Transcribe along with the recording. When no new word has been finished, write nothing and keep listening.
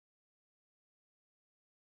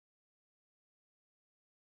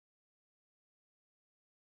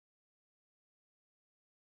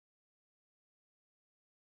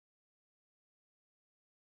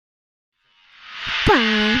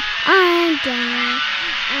fine. I'm down.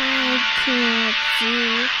 I can't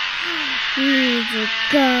see. Music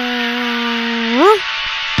go.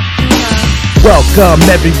 Welcome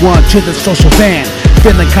everyone to the social van.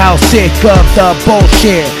 Feeling Kyle sick of the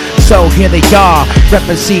bullshit. So here they are,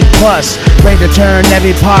 reppin' C+, ready to turn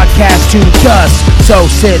every podcast to dust. So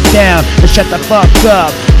sit down and shut the fuck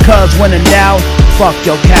up, cause when in doubt, fuck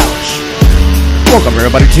your couch. Welcome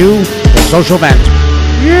everybody to the social vent.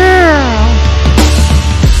 Yeah!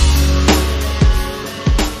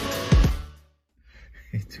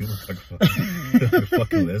 Too like a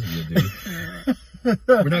fucking lesbian, dude.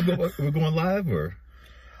 We're going live, or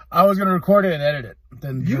I was gonna record it and edit it.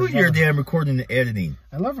 Then you're damn recording and editing.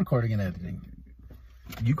 I love recording and editing.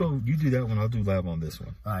 You do that one. I'll do live on this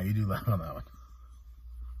one. You do live on that one.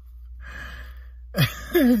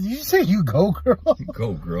 Did you say you go, girl?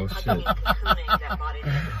 Go, girl. Shit.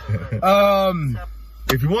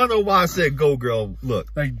 If you want to know why I said go, girl, look.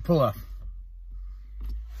 Like, pull up.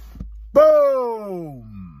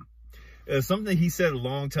 Boom. It's something he said a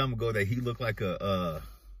long time ago that he looked like a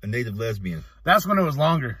native lesbian. That's when it was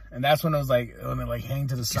longer, and that's when it was like when it like hang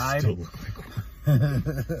to the side. Still look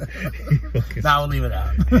like Now we'll leave it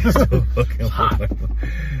out. It's hot.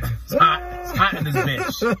 It's hot. It's hot in this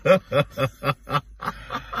bitch.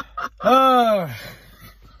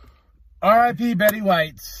 R.I.P. Betty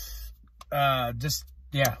White.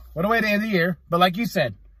 What a way to end the year. But like you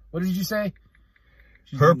said, what did you say?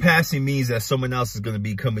 Her passing means that someone else is going to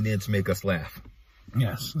be coming in to make us laugh.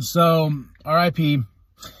 Yes. So, R.I.P.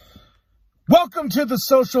 Welcome to the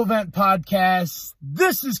Social Vent Podcast.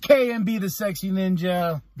 This is KMB, the Sexy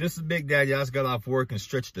Ninja. This is Big Daddy. I just got off work and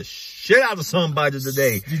stretched the shit out of somebody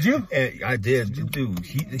today. Did you? And I did. Dude,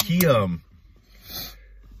 he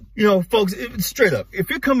you know, folks, straight up, if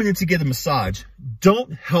you're coming in to get a massage,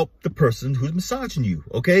 don't help the person who's massaging you,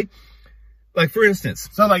 okay? Like, for instance.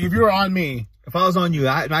 So, like, if you were on me. If I was on you,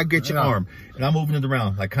 and I get your arm, and I'm moving it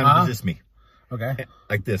around, like, kind of resist me. Okay.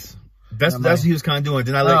 Like this. That's what he was kind of doing.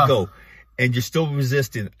 Then I let go. And you're still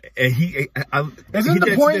resisting. And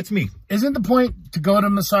that's me. Isn't the point to go to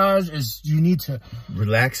massage is you need to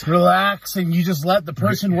relax, and you just let the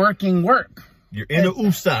person working work. You're in a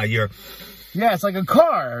USA. Yeah, it's like a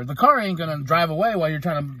car. The car ain't gonna drive away while you're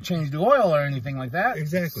trying to change the oil or anything like that.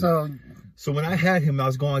 Exactly. So when I had him, I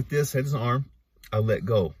was going like this, had his arm, I let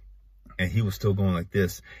go. And he was still going like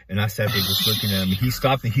this. And I sat there just looking at him. He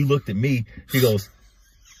stopped and he looked at me. He goes,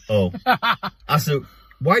 oh. I said,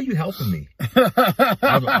 why are you helping me?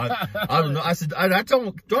 I don't know. I said, I told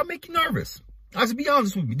him, do I make you nervous? I said, be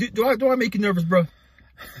honest with me. Do I make you nervous, bro?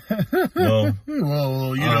 No.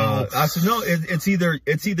 Well, you know. I said, no, it's either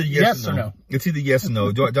yes or no. It's either yes or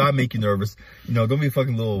no. Do I make you nervous? You know, don't be a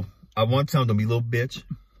fucking little, I want to tell him, don't be a little bitch.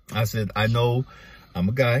 I said, I know I'm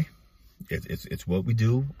a guy. It's what we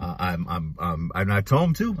do. And I told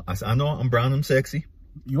him too. I said, I know I'm brown and sexy.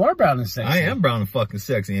 You are brown and sexy. I am brown and fucking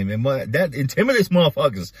sexy. And that intimidates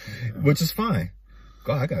motherfuckers, which is fine.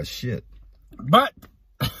 God, I got shit. But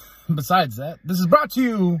besides that, this is brought to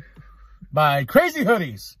you by Crazy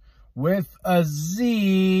Hoodies with a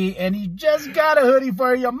Z, and he just got a hoodie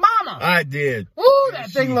for your mama. I did. Ooh,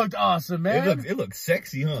 that thing looked awesome, man. It looked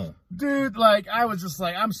sexy, huh? Dude, like, I was just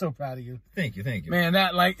like, I'm so proud of you. Thank you. Man,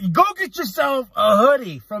 go get yourself a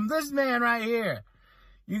hoodie from this man right here.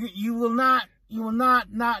 You will not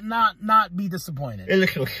be disappointed. It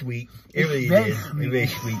looks so sweet. It really is. It's very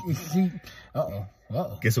sweet.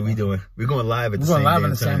 Uh-oh. Guess what we doing? We're going live at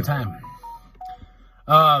the same time.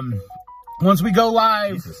 Once we go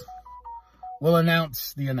live, we'll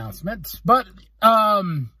announce the announcement. But how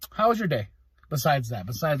was your day? Besides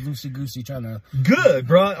loosey goosey trying to good,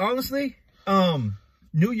 bro. Honestly,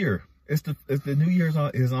 New Year. It's the New Year's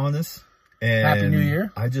is on us. And Happy New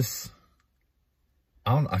Year. I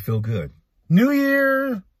feel good. New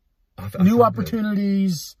Year, new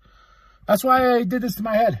opportunities. Good. That's why I did this to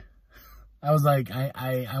my head. I was like,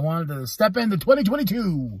 I wanted to step into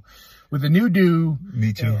 2022 with a new do.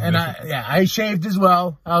 Me too. And I shaved as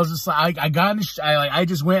well. I was just like, I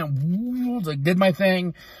just went, like, did my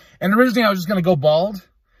thing. And originally I was just going to go bald,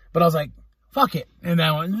 but I was like, fuck it. And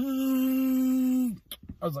I went,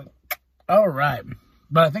 I was like, all right.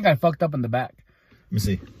 But I think I fucked up in the back. Let me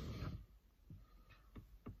see.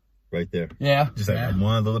 Right there. Yeah. Just like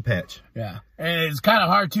one little patch. Yeah. And it's kind of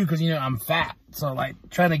hard too, because, I'm fat. So, like,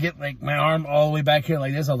 trying to get, like, my arm all the way back here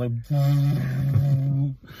like this, I was like,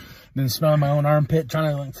 then smelling my own armpit,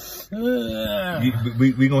 trying to, like,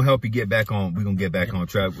 we gonna help you get back on. We gonna get back on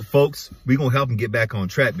track, folks. We gonna help him get back on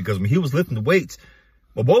track, because when he was lifting the weights,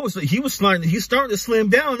 my boy he's starting to slim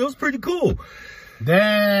down. It was pretty cool.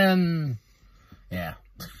 Then, yeah.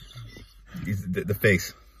 The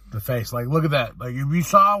face. The face. Like, look at that. Like, if you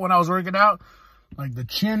saw when I was working out, like the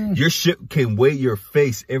chin. Your shit came way your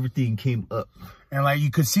face. Everything came up. And like,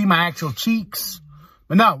 you could see my actual cheeks.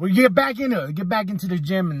 But no, we get back into it. Get back into the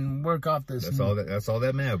gym and work off this. That's all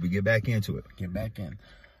that matters. We get back into it. Get back in.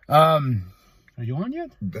 Are you on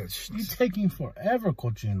yet? That's, You're taking forever,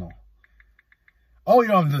 Cochino. Oh,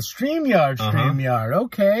 you're on the StreamYard.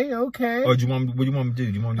 Okay. Oh, do you want? What do you want me to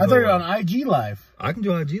do? Do you want me to I thought you go were on IG Live. I can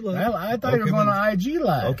do IG Live. I thought you were going on IG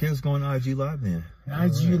Live. Okay, let's go on IG Live then.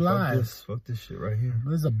 IG Live. Fuck this shit right here.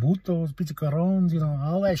 There's the butos, pizzacarons,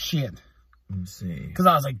 all that shit. Let me see. Because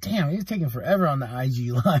I was like, damn, he's taking forever on the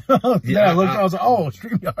IG Live. Then I looked, I was like, oh,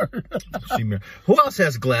 StreamYard. Who else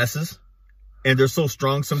has glasses? And they're so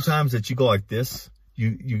strong sometimes that you go like this.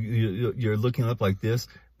 You're looking up like this,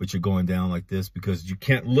 but you're going down like this because you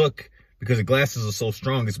can't look because the glasses are so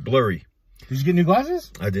strong. It's blurry. Did you get new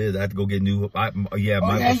glasses? I did. I had to go get new. My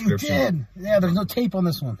prescription. You did. Yeah, there's no tape on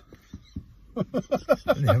this one. I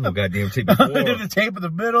didn't have no goddamn tape before. There's the tape in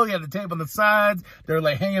the middle. You had the tape on the sides. They're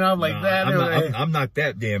like hanging out like that. I'm not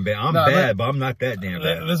that damn bad. I'm bad, but I'm not that damn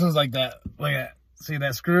bad. This one's like that. Look at, see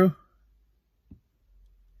that screw?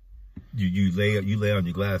 You lay on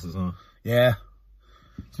your glasses, huh? Yeah.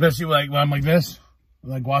 Especially like when I'm like this,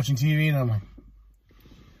 like watching TV, and I'm like,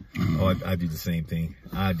 oh, I do the same thing.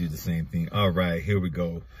 All right, here we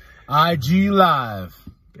go. IG Live.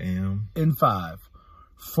 Bam. In 5,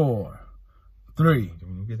 4, 3,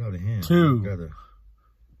 Don't get out of hand. 2.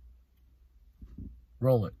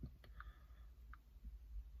 Roll it.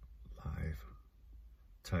 Live.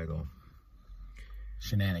 Title.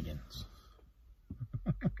 Shenanigans.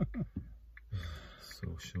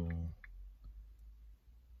 Social.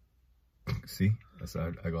 See? That's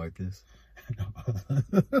how I go like this.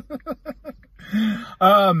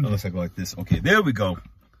 Unless I go like this. Okay, there we go.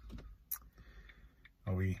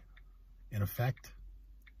 Are we in effect?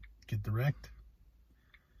 Get direct?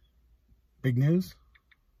 Big news?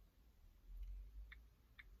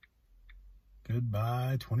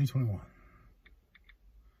 Goodbye 2021.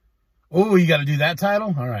 Oh, you got to do that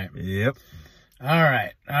title? All right. Yep. All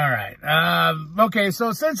right. Okay,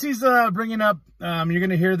 so since he's bringing up, you're going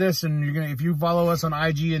to hear this, and if you follow us on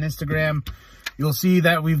IG and Instagram, you'll see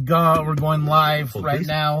that we're going live right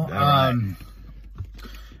now.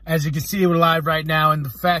 As you can see, we're live right now. In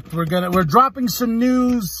fact, we're dropping some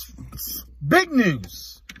news, big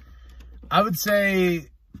news. I would say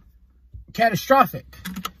catastrophic,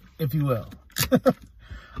 if you will.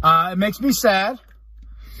 It makes me sad.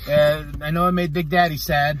 I know it made Big Daddy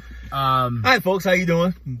sad. Hi, folks. How you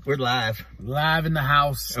doing? We're live. Live in the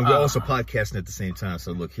house. And we're also podcasting at the same time.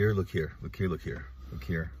 So look here.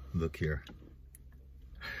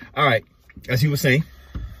 All right. As he was saying.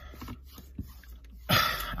 I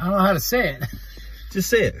don't know how to say it. Just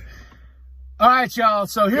say it. All right, y'all.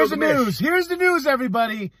 So here's the news. Here's the news,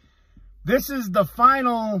 everybody. This is the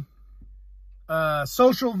final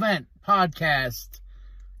social vent podcast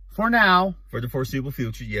for now. For the foreseeable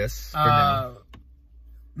future, yes. For now.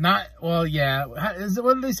 Yeah.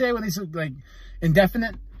 What do they say when they say, like,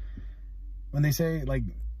 indefinite? When they say, like,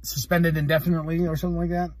 suspended indefinitely or something like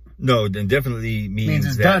that? No, indefinitely means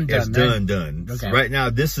it's that done. It's done. Okay. So right now,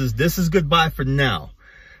 this is goodbye for now.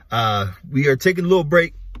 We are taking a little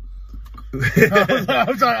break.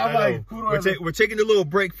 I'm sorry. We're taking a little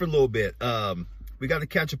break for a little bit. We got to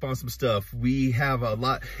catch up on some stuff. We have a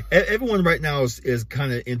lot. Everyone right now is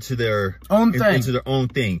kind of into their own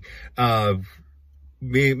thing.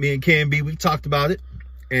 Me and KMB, we talked about it,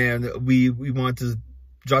 and we want to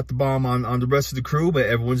drop the bomb on the rest of the crew, but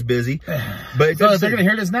everyone's busy. But so they're gonna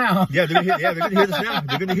hear this now. Yeah, they're gonna hear this now.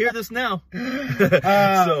 They're gonna hear this now.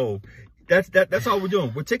 So that's all we're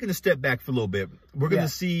doing. We're taking a step back for a little bit. We're gonna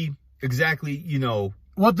see exactly,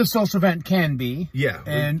 what the social event can be. Yeah.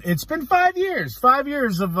 And it's been 5 years. 5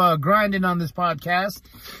 years of grinding on this podcast.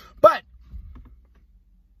 But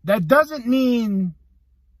that doesn't mean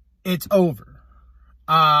it's over.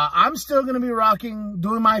 I'm still going to be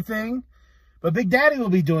doing my thing. But Big Daddy will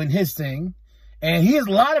be doing his thing. And he has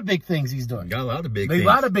a lot of big things he's doing. Got a lot of big things. A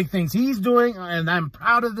lot of big things he's doing. And I'm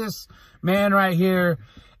proud of this man right here.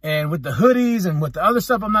 And with the hoodies and with the other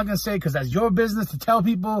stuff, I'm not going to say because that's your business to tell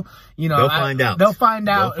people. They'll find out. They'll find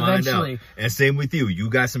out eventually. And same with you. You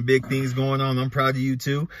got some big things going on. I'm proud of you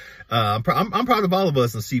too. I'm proud of all of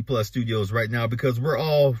us in C Plus Studios right now because we're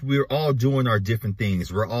all doing our different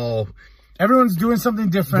things. Everyone's doing something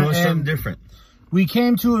different. We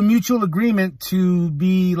came to a mutual agreement to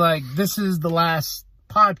be like, this is the last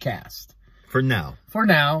podcast. For now.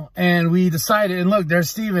 And we decided, and look, there's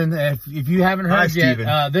Steven. If you haven't heard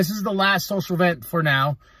yet, this is the last social event for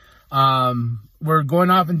now. we're going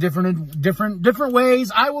off in different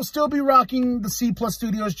ways. I will still be rocking the C Plus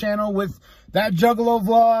Studios channel with that Juggalo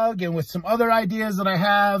vlog and with some other ideas that I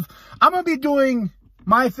have. I'm going to be doing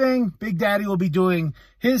my thing. Big Daddy will be doing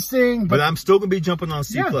his thing. But I'm still going to be jumping on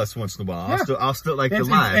C Plus once in a while. I'll still like the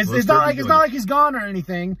live. It's not like he's gone or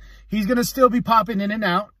anything. He's going to still be popping in and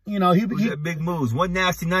out. You know, he big moves. One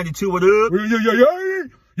Nasty 92, what up?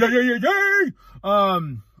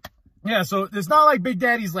 Yeah, so it's not like Big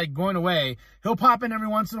Daddy's like going away. He'll pop in every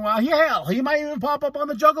once in a while. Hell, he might even pop up on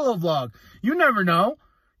the Juggalo vlog. You never know.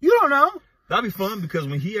 You don't know. That'd be fun because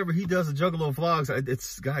when he does the Juggalo vlogs,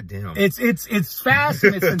 it's goddamn. It's fast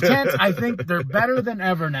and it's intense. I think they're better than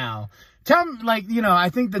ever now. Tell them, like, you know, I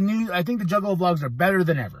think the Juggalo vlogs are better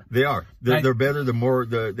than ever. They are. They're better.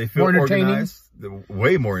 They feel more organized. They're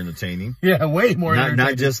way more entertaining. Yeah, way more entertaining.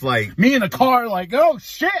 Not just like me in the car, like, oh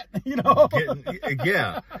shit, you know.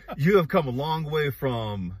 Yeah, you have come a long way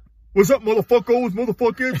from what's up, motherfuckers,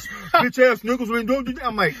 bitch ass niggas. Don't do that.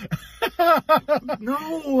 I'm like,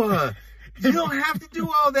 no, you don't have to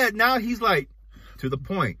do all that. Now he's like, to the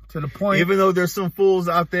point. To the point. Even though there's some fools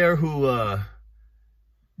out there who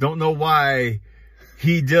don't know why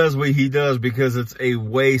he does what he does because it's a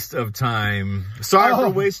waste of time. Sorry for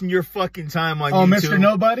wasting your fucking time on YouTube. Mr.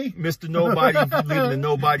 Nobody? Mr. Nobody, leaving a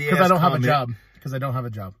nobody ass Because I don't comment. have a job. Because I don't have a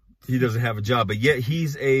job. He doesn't have a job, but yet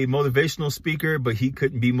he's a motivational speaker, but he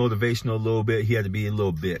couldn't be motivational a little bit. He had to be a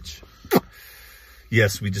little bitch.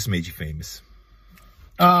 Yes, we just made you famous.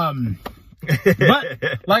 But,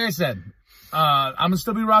 like I said, I'm going to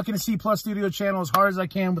still be rocking the C Plus Studio channel as hard as I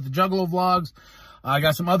can with the Juggalo vlogs. I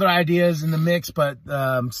got some other ideas in the mix, but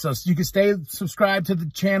so you can stay subscribed to the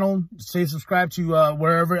channel, stay subscribed to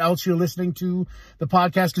wherever else you're listening to the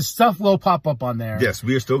podcast, because stuff will pop up on there. Yes,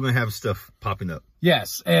 we are still going to have stuff popping up.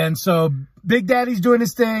 Yes, and so Big Daddy's doing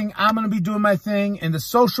his thing. I'm going to be doing my thing, and the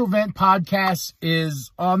Social Vent podcast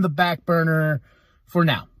is on the back burner for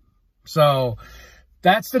now. So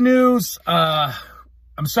that's the news. I'm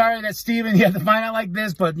sorry that Steven, you had to find out like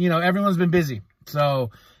this, but, you know, everyone's been busy.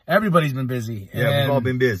 So everybody's been busy. Yeah, and we've all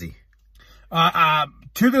been busy.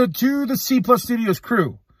 To the C Plus Studios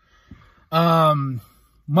crew,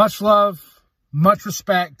 much love, much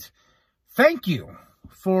respect. Thank you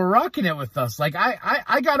for rocking it with us. Like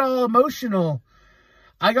I got all emotional.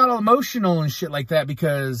 I got all emotional and shit like that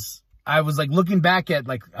because I was like looking back at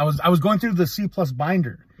like I was going through the C Plus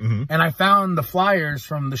binder. Mm-hmm. And I found the flyers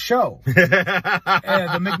from the show, the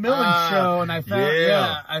McMillan show, and I found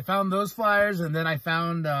I found those flyers, and then I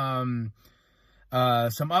found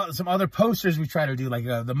some other posters we try to do, like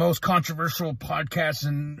the most controversial podcast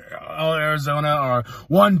in all Arizona, or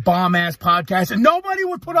one bomb ass podcast, and nobody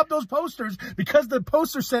would put up those posters because the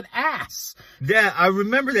poster said ass. Yeah, I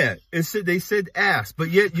remember that. They said ass, but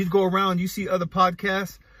yet you'd go around, you see other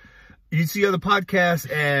podcasts,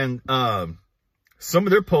 and some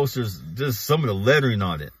of their posters, just some of the lettering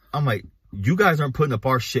on it. I'm like, you guys aren't putting up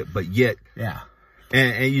our shit, but yet. Yeah.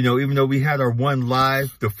 And you know, even though we had our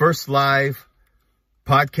the first live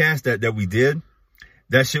podcast that we did,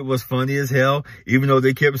 that shit was funny as hell. Even though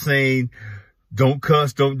they kept saying, don't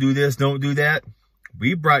cuss, don't do this, don't do that.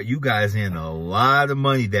 We brought you guys in a lot of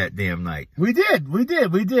money that damn night. We did.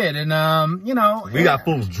 And, you know. We got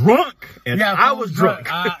fools drunk. And I was drunk.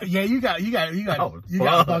 Yeah, you got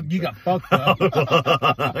fucked up.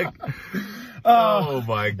 Oh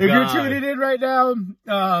my God. If you're tuning in right now,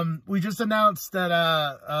 we just announced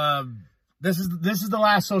that, this is the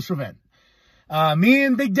last social event. Me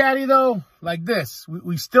and Big Daddy though, like this,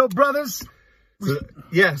 we still brothers.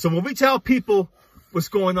 So when we tell people what's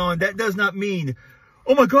going on, that does not mean,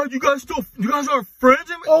 oh my God, you guys are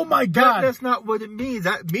friends? Oh my God. That's not what it means.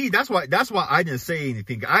 That's why I didn't say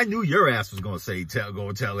anything. I knew your ass was going to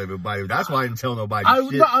go tell everybody. That's why I didn't tell nobody. I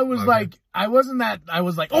was like,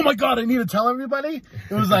 oh my God, I need to tell everybody.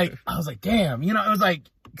 It was like, I was like, damn, you know, it was like,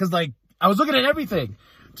 cause like, I was looking at everything,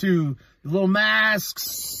 to the little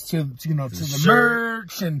masks, to the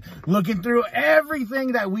merch, and looking through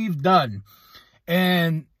everything that we've done,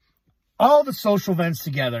 and all the social events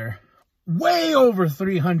together. Way over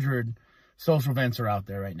 300 social events are out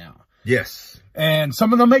there right now. Yes. And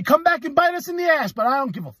some of them may come back and bite us in the ass, but I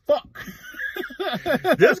don't give a fuck.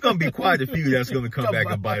 There's going to be quite a few that's going to come back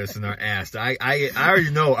and bite us in our ass. I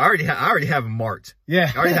already know. I already have them marked.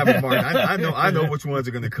 Yeah. I already have them marked. I know which ones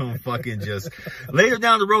are going to come fucking just later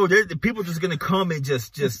down the road. People just going to come and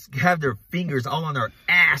just have their fingers all on our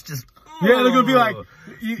ass. Just, yeah, they're going to be like,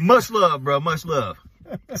 much love, bro. Much love.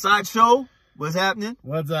 Sideshow. What's happening?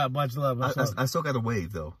 What's up? Much love. I still got a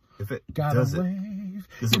wave though. If it got does a wave.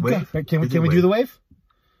 Does it wave? Can we do the wave?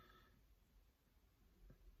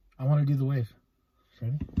 I want to do the wave.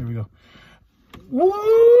 Ready? Here we go.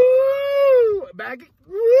 Woo! Back.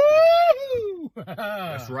 Woo!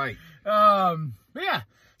 That's right. But yeah.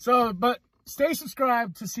 So, but stay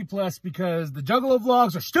subscribed to C Plus because the Juggalo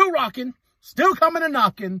vlogs are still rocking, still coming and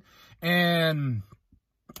knocking, and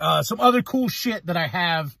some other cool shit that I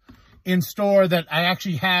have in store that I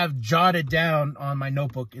actually have jotted down on my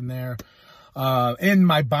notebook in there, in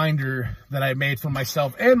my binder that I made for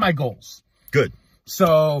myself and my goals. Good.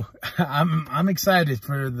 So I'm excited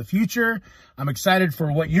for the future. I'm excited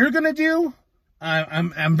for what you're gonna do.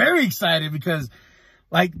 I'm very excited because,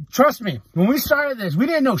 like, trust me, when we started this, we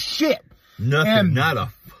didn't know shit. Nothing. And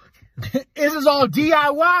Nada. this is all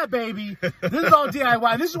DIY, baby. This is all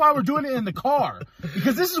DIY. This is why we're doing it in the car,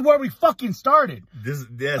 because this is where we fucking started. This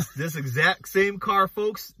exact same car,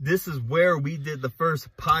 folks. This is where we did the first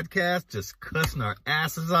podcast, just cussing our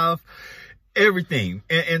asses off, everything.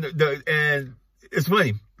 And it's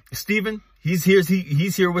funny, Steven, he's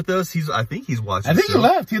here with us. I think he's watching. I think he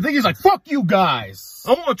left. I think he's like, fuck you guys.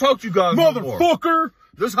 I want to talk to you guys, motherfucker.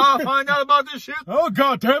 This is how I find out about this shit. Oh,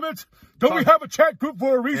 God damn it. Don't we have a chat group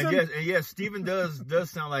for a reason? And yes, Steven does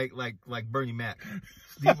sound like Bernie Mac.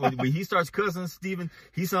 Steven, when he starts cussing, Steven,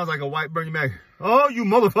 he sounds like a white Bernie Mac. Oh, you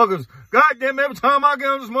motherfuckers. God damn, every time I get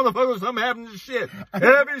on this motherfucker, something happens to shit.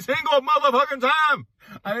 Every single motherfucking time.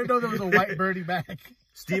 I didn't know there was a white Bernie Mac.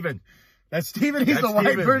 Steven. That's Steven. He's the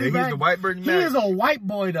white Bernie Mac. He's the white Bernie Mac. He is a white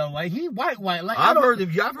boy, though. Like, he white. Like, I've heard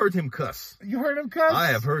him cuss. You heard him cuss? I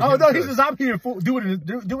have heard him cuss. Oh, no, he says, I'm here. Do it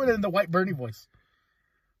in the white Bernie voice.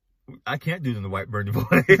 I can't do it in the white Bernie voice.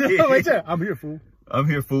 Wait there. I'm here, fool. I'm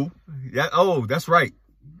here, fool. That's right.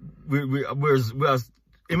 We was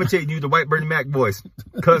imitating you, the white Bernie Mac voice.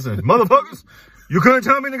 Cousin. Motherfuckers, you couldn't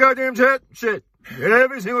tell me in the goddamn chat? Shit.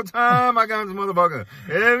 Every single time I got this motherfucker.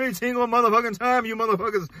 Every single motherfucking time you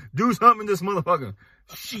motherfuckers do something to this motherfucker.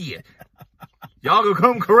 Shit. Y'all gonna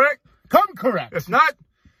come correct? Come correct. If not,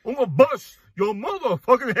 I'm gonna bust your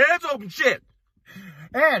motherfucking heads open, shit.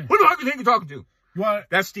 And who the fuck you think you're talking to?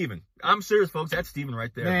 That's Steven. I'm serious, folks. That's Steven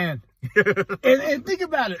right there. Man. and think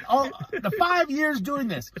about it. The 5 years doing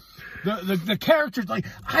this, the characters, like,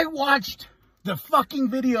 I watched the fucking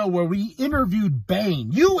video where we interviewed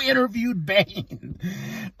Bane. You interviewed Bane.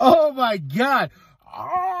 Oh, my God.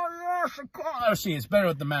 Oh, yes, of course. See, it's better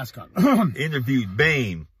with the mask on. Interviewed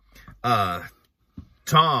Bane.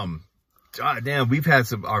 Tom. God damn, we've had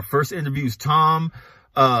our first interviews. Tom,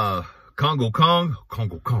 Congo Kong,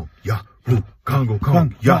 Yahoo, Congo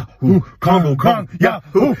Kong, Yahoo, Congo Kong,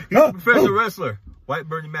 Yahoo. He's a professional wrestler. White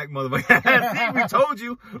Bernie Mac motherfucker. See, we told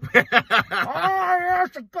you. Oh,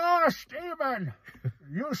 yes, of course, Steven.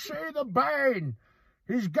 You see the Bane.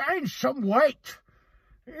 He's gained some weight.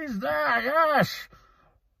 He's there, yes.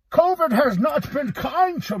 COVID has not been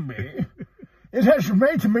kind to me. It has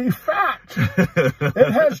made me fat.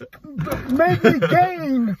 It has made me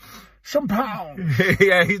gain some pounds.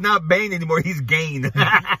 Yeah, he's not Bane anymore. He's Gain.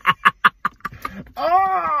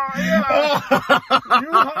 Oh, yeah.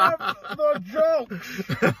 You have the jokes.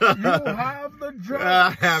 You have the jokes.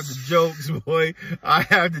 I have the jokes, boy. I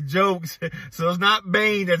have the jokes. So it's not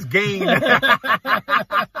Bane, it's Gain.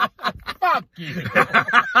 Fuck you.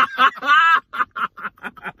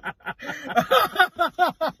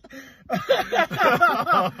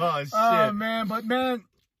 Oh, shit. Oh, man. But, man,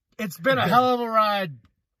 it's been a hell of a ride.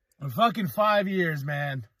 Fucking 5 years,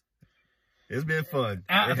 man. It's been fun.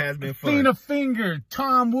 It has been fun. Fina Finger,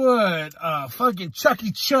 Tom Wood, fucking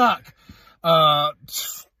Chucky Chuck,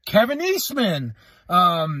 Kevin Eastman,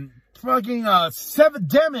 fucking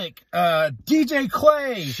Sevendemic, DJ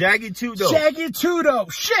Clay, Shaggy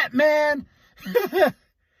Tudo. Shit, man.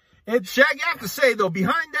 Shaggy, I have to say though,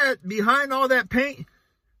 behind all that paint,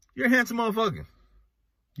 you're a handsome motherfucker.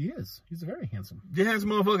 He is. He's a very handsome. You're a handsome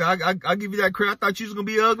motherfucker. I give you that credit. I thought you was gonna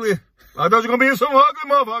be ugly. I thought you were gonna be some ugly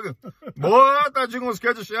motherfucker. Boy, I thought you were gonna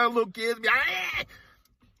scare the shit out of little kids.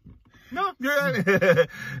 No,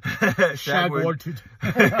 you're Shag wanted.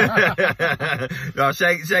 No,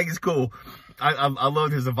 Shaggy's cool. I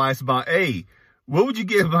love his advice about, hey, what would you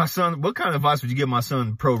give my son? What kind of advice would you give my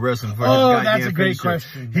son pro wrestling for? Oh, that's a great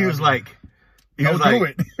question. He was like, don't do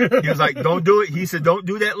it. He was like, don't do it. He said, don't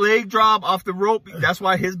do that leg drop off the rope. That's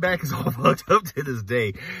why his back is all fucked up to this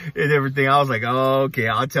day and everything. I was like, oh, okay.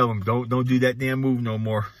 I'll tell him, don't do that damn move no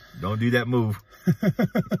more. Don't do that move.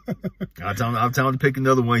 I'll tell him to pick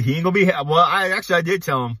another one. He ain't gonna be happy. Well, I did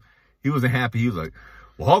tell him he wasn't happy. He was like,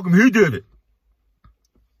 well, how come he did it?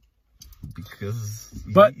 Because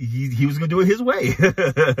he was gonna do it his way.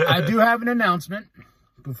 I do have an announcement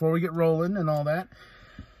before we get rolling and all that.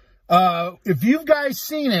 If you guys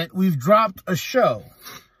seen it, we've dropped a show.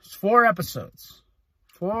 It's 4 episodes.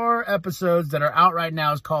 4 episodes that are out right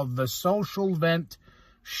now. It's called The Social Vent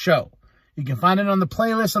Show. You can find it on the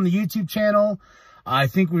playlist on the YouTube channel. I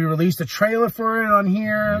think we released a trailer for it on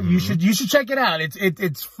here. Mm-hmm. You should check it out.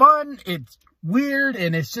 It's fun. It's weird,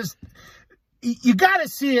 and it's just, you gotta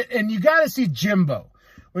see it, and you gotta see Jimbo.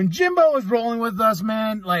 When Jimbo was rolling with us,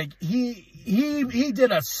 man, like he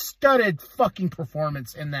did a studded fucking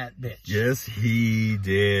performance in that bitch. Yes, he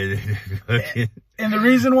did. And the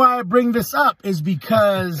reason why I bring this up is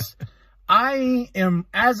because I am,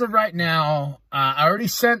 as of right now, I already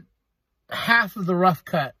sent half of the rough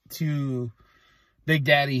cut to Big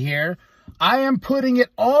Daddy here. I am putting it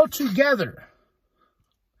all together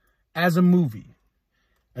as a movie.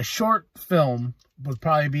 A short film would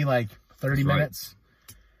probably be like 30 minutes.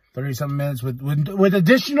 30-something minutes with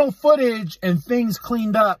additional footage and things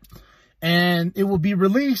cleaned up. And it will be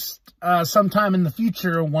released sometime in the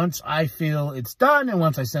future once I feel it's done and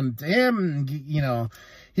once I send it to him. And, you know,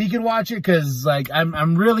 he can watch it because, like,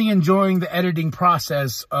 I'm really enjoying the editing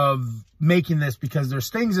process of making this because there's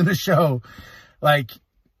things in the show, like,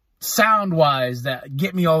 sound-wise that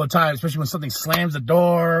get me all the time, especially when something slams the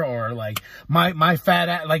door or, like, my fat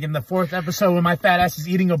ass, like in the 4th episode when my fat ass is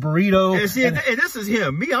eating a burrito. And see, and this is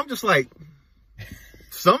him. Me, I'm just like,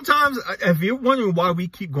 sometimes, if you're wondering why we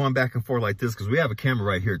keep going back and forth like this, because we have a camera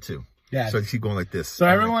right here, too. Yeah. So keep going like this. So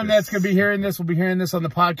everyone that's going to be hearing this will be hearing this on the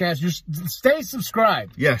podcast. Just stay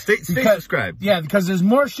subscribed. Yeah, stay subscribed. Yeah, because there's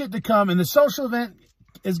more shit to come, and the social event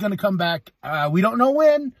is going to come back. We don't know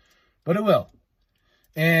when, but it will.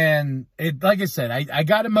 And it, like I said, I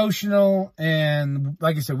got emotional, and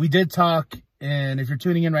like I said, we did talk, and if you're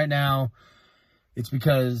tuning in right now, it's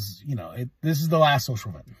because, you know, this is the last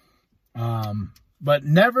social event. But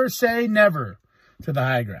never say never to the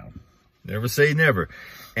high ground. Never say never.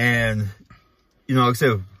 And, you know, like I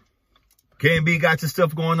said, K&B got his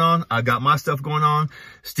stuff going on. I got my stuff going on.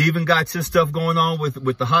 Steven got his stuff going on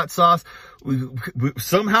with the hot sauce. We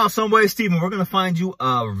somehow, some way, Steven, we're going to find you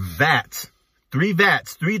a vat. 3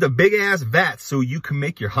 vats, 3 the big ass vats, so you can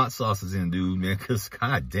make your hot sauces in, dude, man. Cause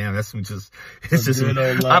god damn, it's just.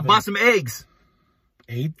 I bought some eggs.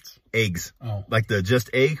 Eggs. Oh, like the just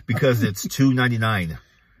egg because it's $2.99.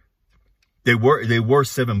 They were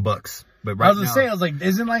 $7, but right now. I was like,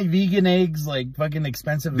 isn't like vegan eggs like fucking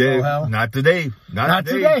expensive as all hell? Not today. Not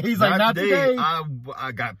today. He's like, not today.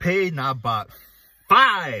 I got paid and I bought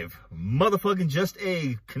 5 motherfucking just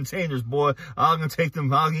egg containers, boy. I'm gonna take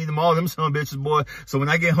them. I'll eat them all, them son of bitches, boy. So when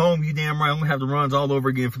I get home, you damn right, I'm gonna have the runs all over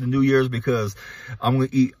again for the New Year's because I'm gonna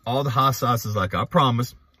eat all the hot sauces like I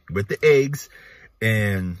promised with the eggs,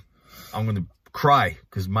 and I'm gonna cry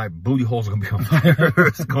because my booty holes are gonna be on fire.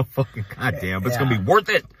 It's gonna fucking goddamn, but it's gonna be worth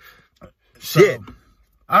it. Shit.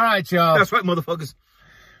 All right, y'all. That's right, motherfuckers.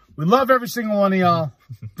 We love every single one of y'all.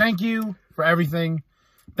 Thank you for everything.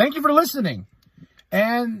 Thank you for listening.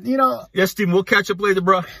 And, you know... Yes, Steven, we'll catch up later,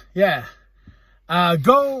 bro. Yeah.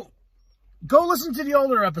 Go listen to the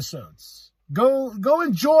older episodes. Go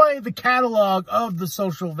enjoy the catalog of the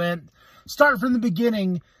social vent. Start from the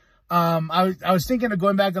beginning. I was thinking of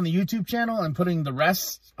going back on the YouTube channel and putting the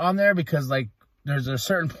rest on there because, like, there's a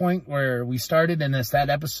certain point where we started and it's that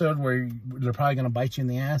episode where they're probably going to bite you in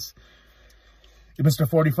the ass. Mr.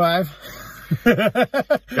 45.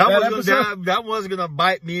 that was gonna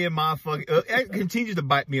bite me in my fucking. It continues to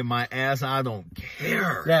bite me in my ass. I don't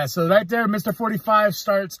care. Yeah, so right there, Mr. 45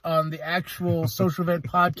 starts on the actual Social Vent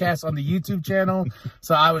podcast on the YouTube channel.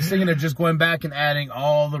 So I was thinking of just going back and adding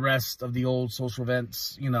all the rest of the old Social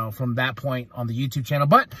Vents, you know, from that point on the YouTube channel.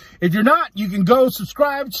 But if you're not, you can go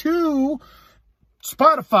subscribe to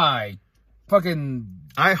Spotify, fucking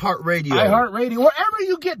iHeartRadio, wherever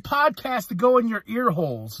you get podcasts to go in your ear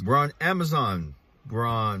holes. We're on Amazon. We're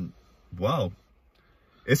on. Wow,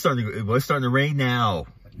 it's starting to rain now.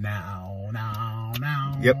 Now.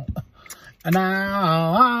 Yep.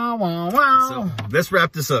 Now. So let's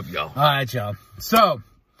wrap this up, y'all. All right, y'all. So,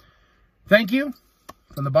 thank you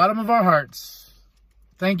from the bottom of our hearts.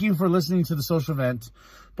 Thank you for listening to the Social Vent.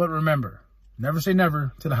 But remember, never say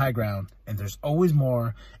never to the high ground, and there's always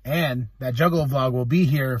more. And that Juggalo vlog will be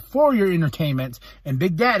here for your entertainment, and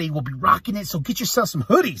Big Daddy will be rocking it. So get yourself some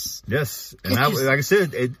hoodies. Yes, and like I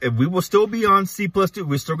said, we will still be on C+2.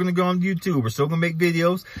 We're still going to go on YouTube. We're still going to make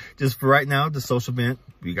videos. Just for right now, the social event,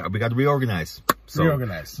 we got to reorganize. So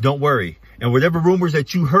reorganize. Don't worry. And whatever rumors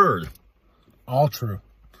that you heard, all true.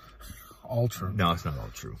 All true. No, it's not all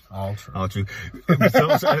true. All true. All true.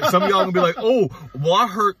 Some of y'all gonna be like, oh, well, I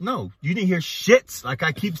heard. No, you didn't hear shit. Like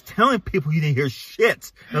I keep telling people, you didn't hear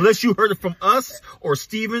shit. Unless you heard it from us or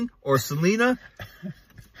Steven or Selena.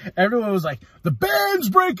 Everyone was like, the band's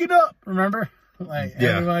breaking up. Remember? Like,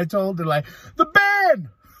 Yeah. everyone I told, they're like, the band!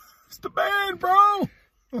 It's the band, bro!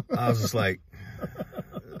 I was just like,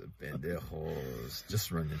 pendejos.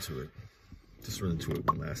 Just run into it. Just run into it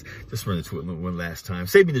one last time.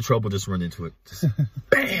 Save me the trouble. Just run into it. Just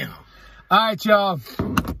bam. All right, y'all.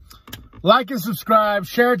 Like and subscribe.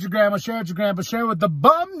 Share it with your grandma. Share it with your grandpa. Share it with the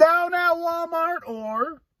bum down at Walmart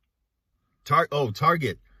or...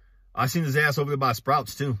 Target. I seen his ass over there by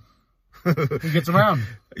Sprouts, too. He gets around.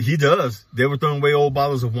 He does. They were throwing away old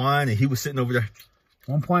bottles of wine, and he was sitting over there.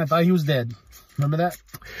 One point, I thought he was dead. Remember that?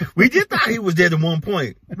 We did thought he was dead at one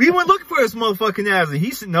point. We went looking for his motherfucking ass, and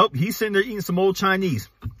he's sitting there eating some old Chinese.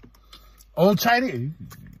 Old Chinese.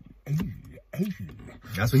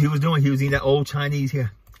 That's what he was doing. He was eating that old Chinese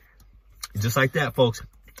here. Just like that, folks.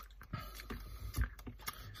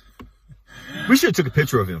 We should have took a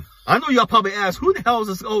picture of him. I know y'all probably asked, who the hell is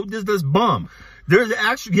this? Oh, this bum. There's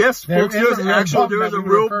actually, yes, folks, there's a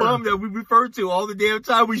real bum that we refer to all the damn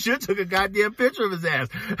time. We should have took a goddamn picture of his ass.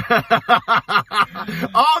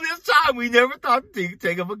 All this time, we never thought to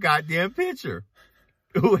take him a goddamn picture.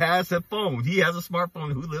 Who has a phone? He has a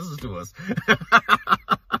smartphone. Who listens to us?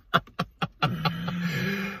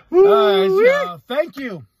 Thank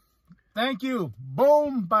you. Thank you.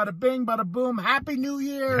 Boom, bada bing, bada boom. Happy New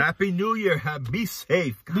Year. Happy New Year. Be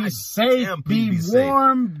safe. Be safe. Be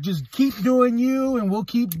warm. Just keep doing you, and we'll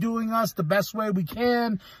keep doing us the best way we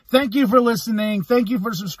can. Thank you for listening. Thank you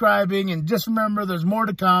for subscribing. And just remember, there's more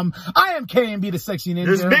to come. I am KMB, the Sexy Ninja.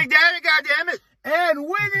 There's Big Daddy, goddammit. And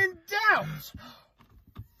when in doubt,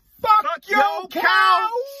 fuck your cow.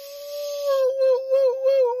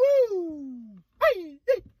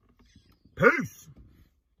 Peace.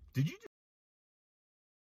 Did you